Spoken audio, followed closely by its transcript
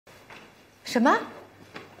什么？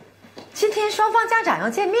今天双方家长要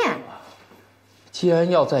见面？既然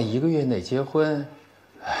要在1个月内结婚，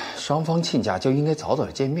双方亲家就应该早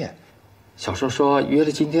点见面。小硕说约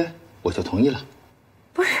了今天，我就同意了。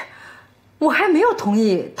不是，我还没有同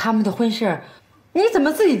意他们的婚事，你怎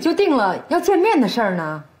么自己就定了要见面的事儿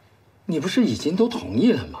呢？你不是已经都同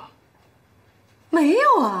意了吗？没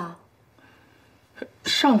有啊。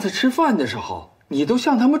上次吃饭的时候，你都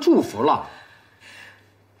向他们祝福了。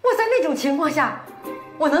我在那种情况下，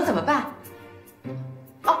我能怎么办？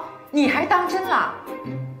哦，你还当真了？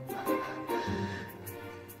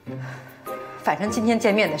反正今天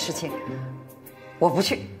见面的事情，我不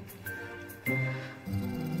去。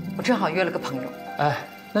我正好约了个朋友。哎，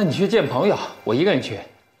那你去见朋友，我一个人去。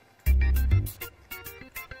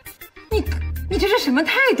你这是什么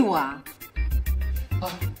态度啊？啊，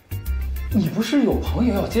你不是有朋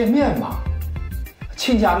友要见面吗？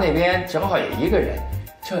亲家那边正好也1个人，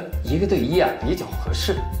这1个对1啊比较合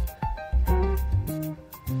适。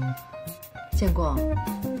建国，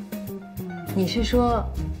你是说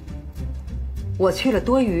我去了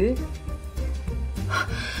多余？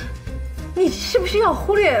你是不是要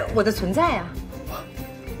忽略我的存在啊？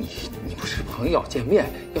你不是朋友要见面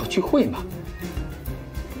要聚会吗？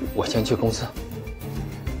我先去公司。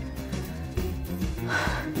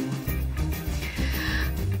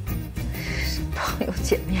朋友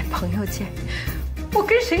见面，朋友见面，我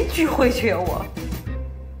跟谁聚会去啊我？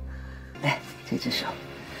来，这只手，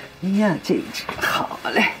你呀，这只好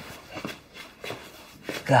嘞。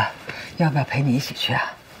哥，要不要陪你一起去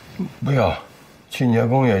啊？不要，去年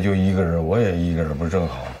公也就1个人，我也1个人，不是正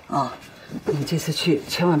好吗？啊，你这次去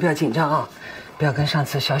千万不要紧张啊，不要跟上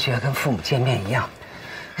次小雪跟父母见面一样。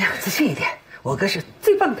哎呀，自信一点，我哥是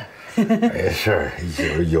最棒的。没事儿，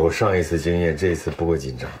有上一次经验，这次不会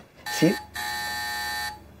紧张。行。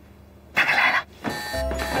大哥来了。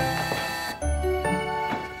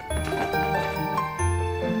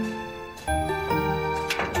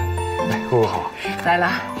哎，姑姑好。来了。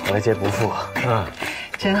我来接伯父。啊，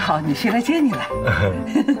真好，女婿来接你了。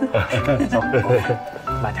走，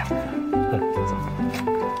慢点。走。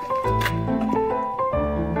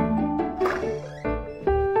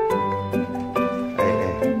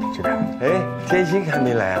这边。哎，天心还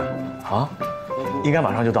没来啊？啊，应该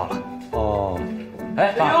马上就到了。哦。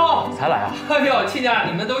哎呦，才来啊！哎呦，亲家，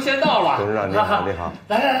你们都先到了。董事长你好，你好。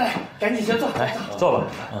来，赶紧先坐。来，坐吧。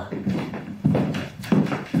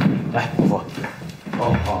来，伯父。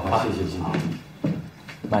哦，好，谢谢。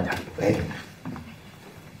慢点。哎，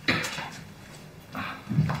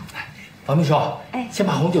王秘书，哎，先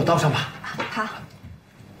把红酒倒上吧。好。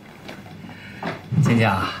亲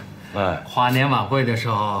家，哎，跨年晚会的时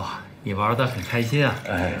候，你玩得很开心啊。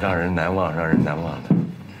哎，让人难忘的。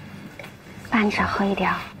爸，你少喝一点。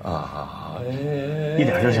啊，一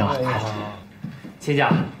点就行了。好，亲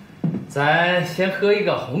家，咱先喝一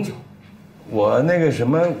个红酒。我那个什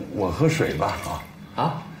么，我喝水吧。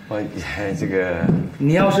啊？我这个，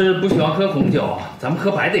你要是不喜欢喝红酒，咱们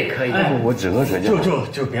喝白的也可以。哎，我只喝水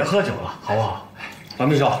就别喝酒了，好不好？王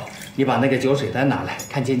秘书，你把那个酒水单拿来，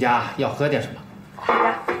看亲家要喝点什么。好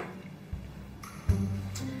的。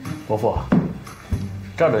伯父，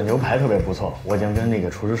这儿的牛排特别不错，我已经跟那个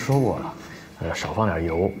厨师说过了，少放点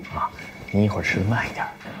油啊。您一会儿吃的慢一点。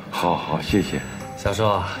好，谢谢。小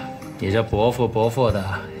叔，你这伯父的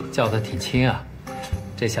叫得挺亲啊。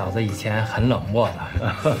这小子以前很冷漠的。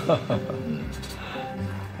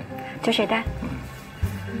酒水单。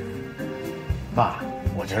爸，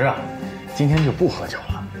我觉着今天就不喝酒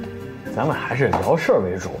了，咱们还是聊事儿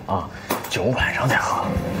为主啊，酒晚上再喝。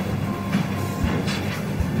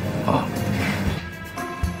啊，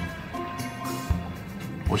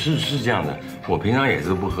我是这样的，我平常也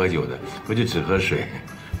是不喝酒的，我就只喝水。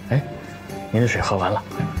哎，您的水喝完了，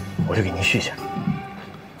我就给您续下。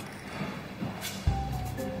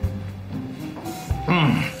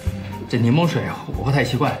这柠檬水我不太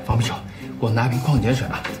习惯，王秘书，给我拿瓶矿泉水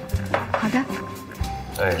吧。好的。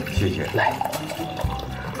哎，谢谢。来，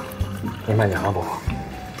您慢点啊，伯父。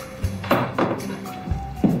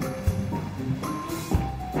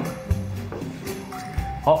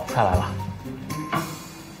好，菜来了。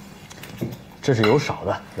这是油少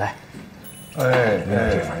的，来。哎，您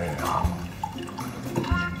这份那个啊，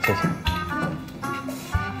谢谢。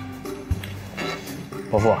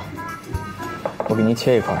伯父，我给您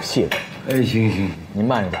切一块细的。哎，行，您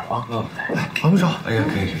慢着点啊。王秘书，哎呀，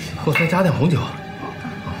可以，给我再加点红酒。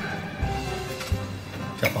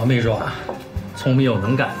这王秘书啊，聪明又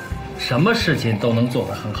能干，什么事情都能做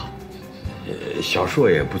得很好。小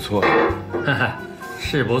硕也不错。哈哈，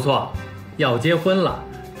是不错，要结婚了，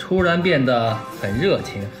突然变得很热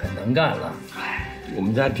情，很能干了。我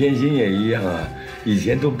们家天心也一样啊，以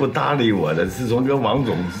前都不搭理我的，自从跟王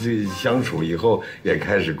总相处以后，也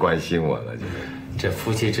开始关心我了。这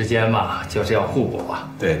夫妻之间嘛，就是要互补啊。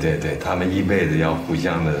对对对，他们一辈子要互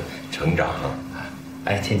相的成长。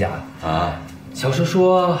哎，亲家啊，小叔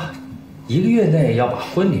说1个月内要把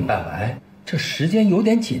婚礼办完，这时间有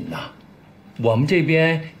点紧呐。我们这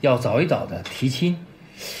边要早一早的提亲。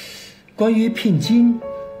关于聘金，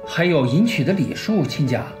还有迎娶的礼数，亲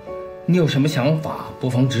家，你有什么想法，不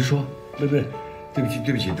妨直说。不是，对不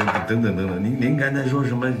起，等等，您刚才说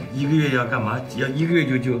什么1个月要干嘛？要1个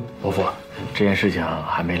月就？伯父，这件事情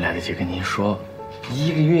还没来得及跟您说。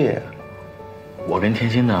1个月？我跟天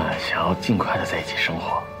心呢，想要尽快的在一起生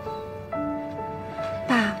活。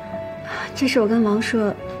爸，这是我跟王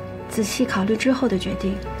硕仔细考虑之后的决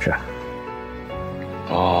定。是啊。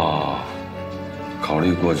哦，考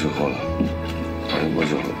虑过之后了。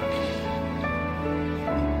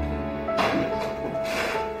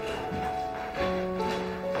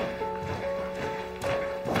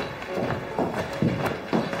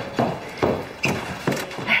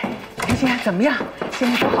哎，天心，怎么样？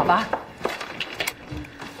现在都好吧？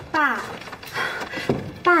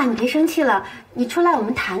爸，你别生气了，你出来我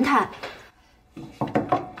们谈谈。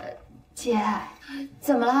姐，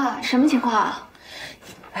怎么了？什么情况？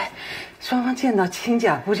哎，双方见到亲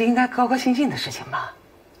家，不是应该高高兴兴的事情吗？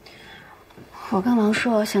我跟王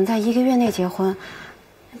硕想在1个月内结婚，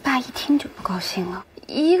爸一听就不高兴了。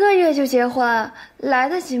1个月就结婚，来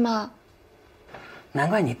得及吗？难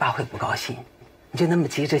怪你爸会不高兴，你就那么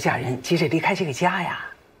急着嫁人，急着离开这个家呀？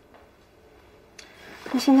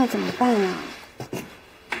那现在怎么办呀？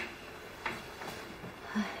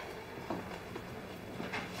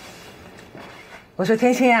我说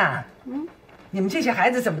天心啊，你们这些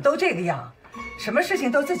孩子怎么都这个样？什么事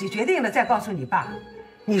情都自己决定了再告诉你爸。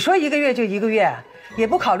你说1个月就1个月，也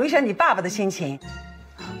不考虑一下你爸爸的心情。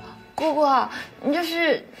姑姑，你这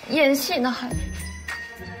是演戏呢还？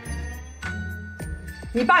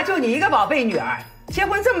你爸就你一个宝贝女儿，结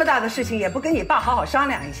婚这么大的事情也不跟你爸好好商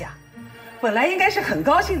量一下，本来应该是很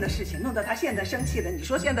高兴的事情，弄得他现在生气了，你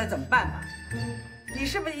说现在怎么办吧？你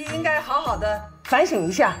是不是应该好好的反省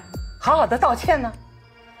一下，好好的道歉呢？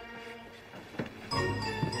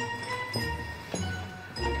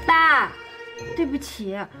爸，对不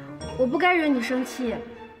起，我不该惹你生气，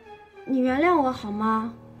你原谅我好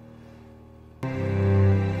吗？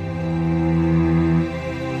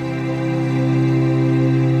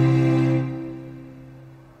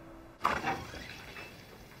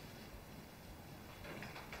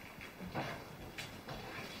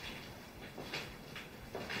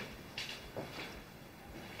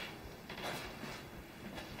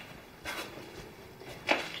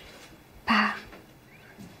爸，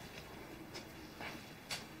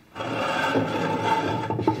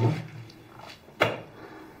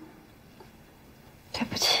对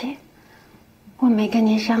不起，我没跟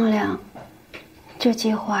您商量，就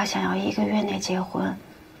计划想要1个月内结婚，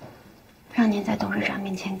让您在董事长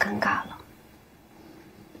面前尴尬了。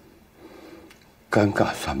尴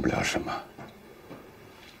尬算不了什么，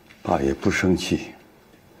爸也不生气。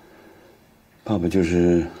爸爸就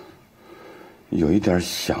是有一点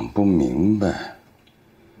想不明白。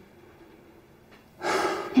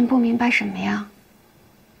您不明白什么呀？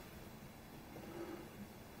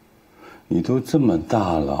你都这么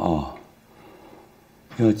大了啊，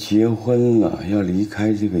要结婚了，要离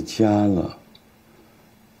开这个家了，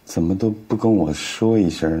怎么都不跟我说一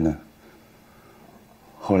声呢？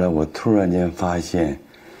后来我突然间发现，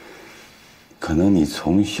可能你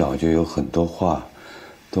从小就有很多话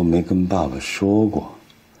都没跟爸爸说过。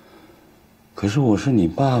可是我是你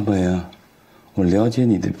爸爸呀，我了解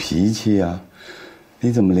你的脾气呀，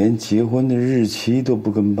你怎么连结婚的日期都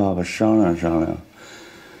不跟爸爸商量商量？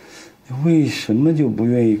你为什么就不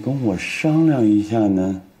愿意跟我商量一下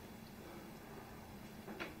呢？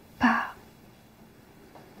爸，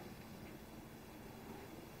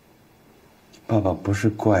爸爸不是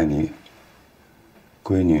怪你，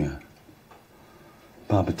闺女，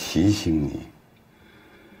爸爸提醒你，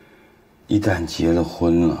一旦结了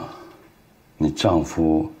婚了，你丈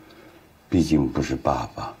夫毕竟不是爸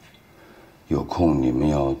爸，有空你们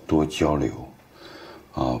要多交流，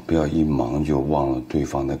啊，不要一忙就忘了对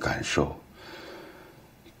方的感受。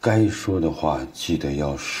该说的话记得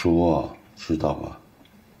要说，知道吧？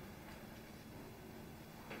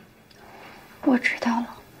我知道了，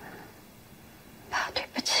爸，对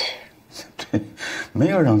不起。对，没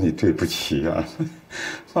有让你对不起啊，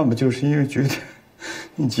爸爸就是因为觉得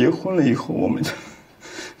你结婚了以后我们就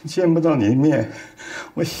见不到你的面，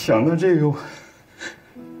我想到这个我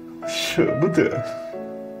舍不得。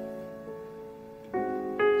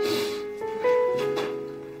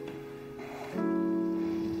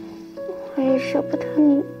我也舍不得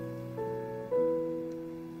你。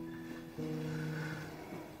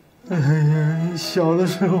哎呀，你小的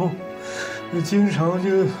时候，你经常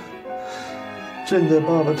就站在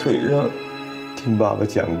爸爸腿上，听爸爸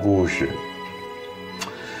讲故事。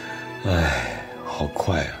哎，好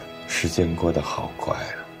快啊，时间过得好快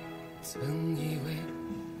啊。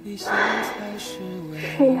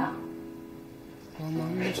是呀，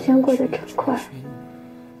时间过得真快。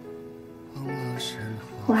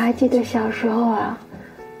我还记得小时候啊，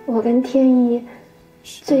我跟天意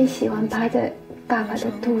最喜欢趴在爸爸的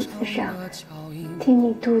肚子上，听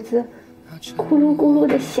你肚子咕噜咕噜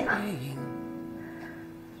的响。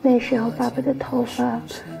那时候爸爸的头发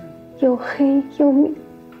又黑又密，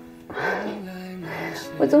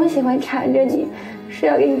我总喜欢缠着你，是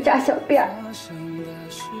要给你扎小辫儿。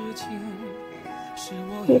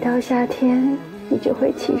一到夏天，你就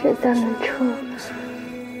会骑着3轮车，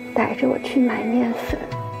带着我去买面粉。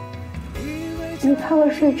你怕我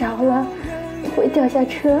睡着了会掉下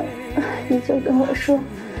车，你就跟我说：“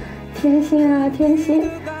天心啊，天心，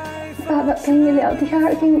爸爸跟你聊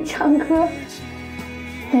天，给你唱歌。”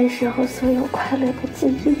那时候所有快乐的记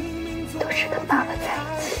忆都是跟爸爸在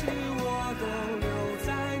一起的。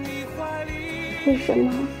为什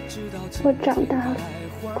么我长大了，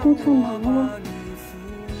工作忙了，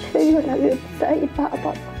却越来越不在意爸爸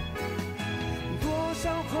了？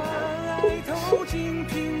对不起，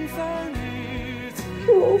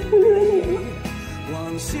是我忽略你了。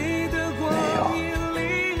没有，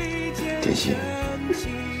天心，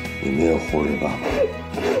你没有忽略爸爸。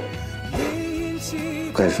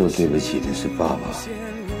该说对不起的是爸爸。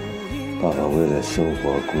爸爸为了生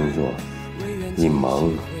活工作一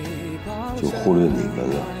忙就忽略你们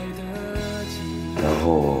了，然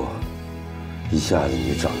后一下子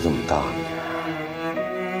你就长这么大了。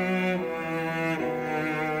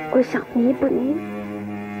我想弥补你。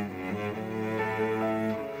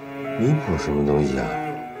弥补什么东西啊？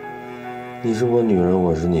你是我女儿，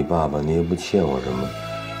我是你爸爸，你也不欠我什么，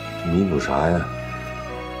弥补啥呀？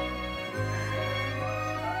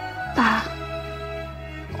爸，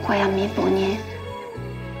我要弥补您，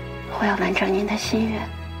我要完成您的心愿。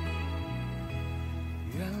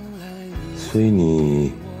所以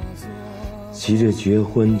你急着结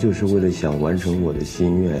婚，就是为了想完成我的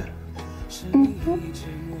心愿？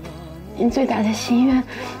您最大的心愿，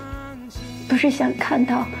不是想看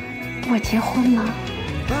到我结婚吗？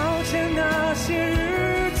抱歉那些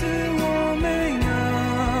日子我没能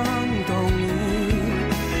懂你，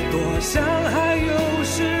多想还有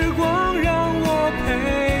时光让我陪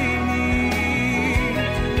你。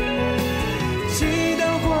记得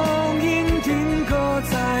光阴定格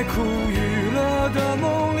在苦与乐的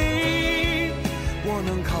梦里，我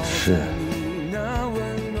能靠近你那温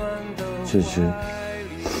暖的怀里。这是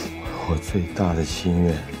我最大的心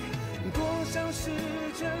愿。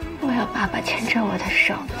我要爸爸牵着我的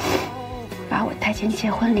手，把我带进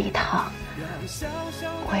结婚礼堂。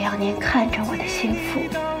我要您看着我的幸福。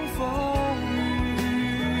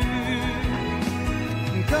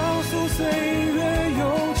告诉岁月幼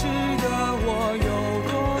稚的我有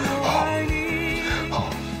多么爱你。好，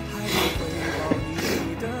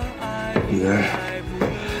女儿，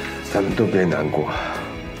咱们都别难过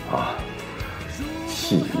啊，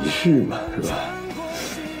喜事嘛，是吧？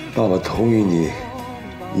爸爸同意你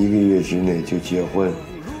1个月之内就结婚，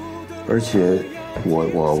而且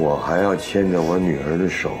我还要牵着我女儿的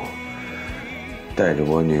手，带着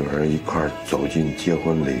我女儿一块儿走进结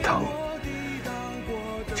婚礼堂，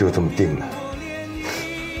就这么定了。